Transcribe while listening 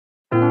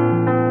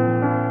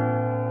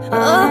Yeah.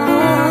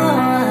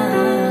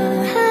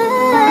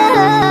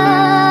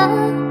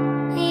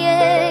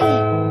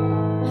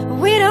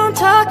 We don't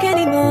talk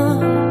anymore.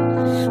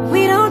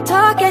 We don't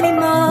talk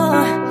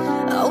anymore.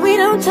 We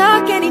don't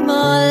talk anymore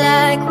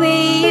like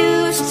we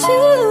used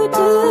to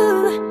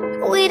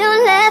do. We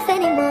don't laugh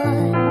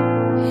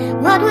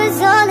anymore. What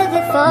was all of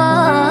it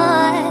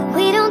for?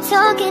 We don't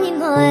talk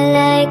anymore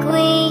like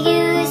we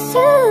used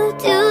to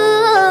do.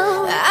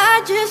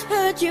 I just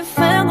heard you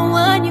found the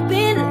one you've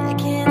been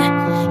looking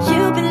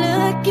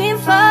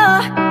for.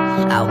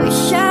 I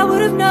wish I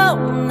would have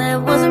known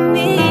that wasn't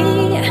me.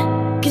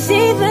 Cause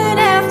even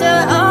after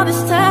all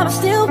this time I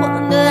still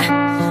wonder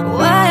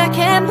why I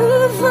can't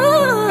move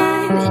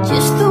on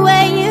just the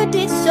way you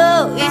did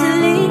so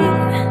easily.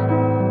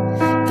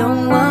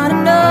 Don't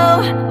wanna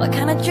know what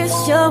kind of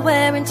dress you're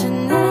wearing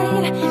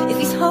tonight, if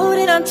he's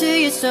holding on to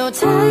you so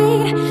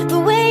tight the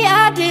way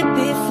I did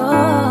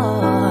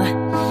before.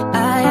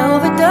 I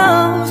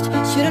overdosed,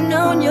 should've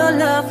known your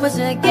love was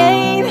a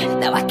game.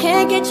 Now I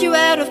can't get you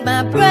out of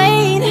my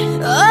brain.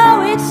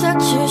 Oh, it's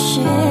such a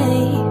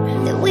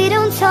shame that we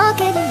don't talk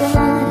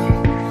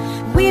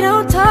anymore. We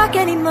don't talk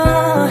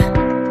anymore.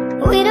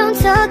 We don't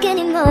talk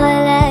anymore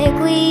like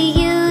we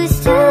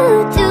used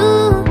to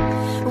do.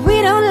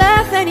 We don't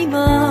laugh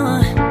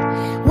anymore.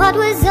 What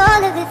was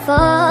all of it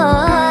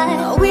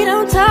for? We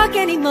don't talk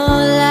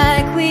anymore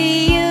like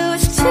we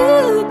used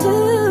to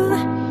do.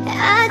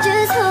 I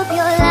just hope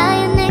you're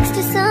lying next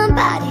to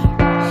somebody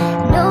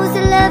knows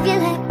to love you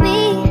like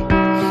me.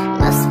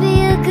 Must be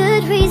a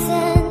good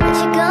reason that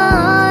you're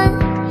gone.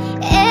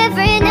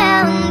 Every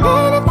now and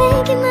then I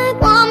think you might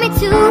want me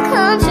to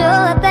come show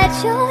up at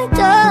your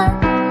door.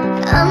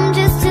 I'm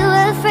just too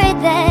afraid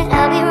that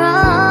I'll be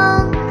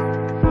wrong.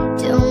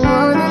 Don't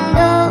wanna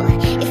know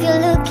if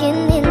you're looking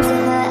into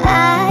her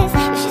eyes,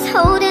 if she's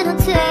holding on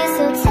to you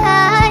so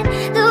tight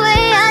the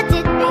way I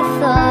did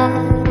before.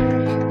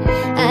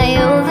 I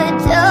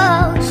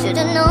overdosed,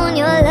 should've known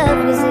your love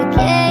was a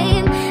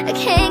game. I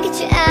can't get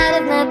you out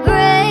of my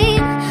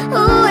brain.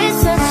 Oh, it's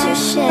such a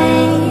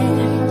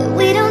shame that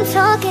we don't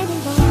talk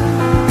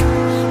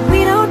anymore. We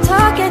don't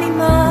talk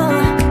anymore.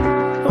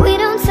 We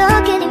don't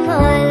talk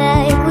anymore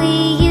like we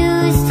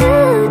used to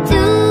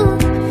do.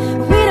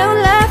 We don't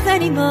laugh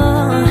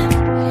anymore.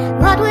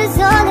 What was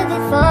all of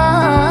it for?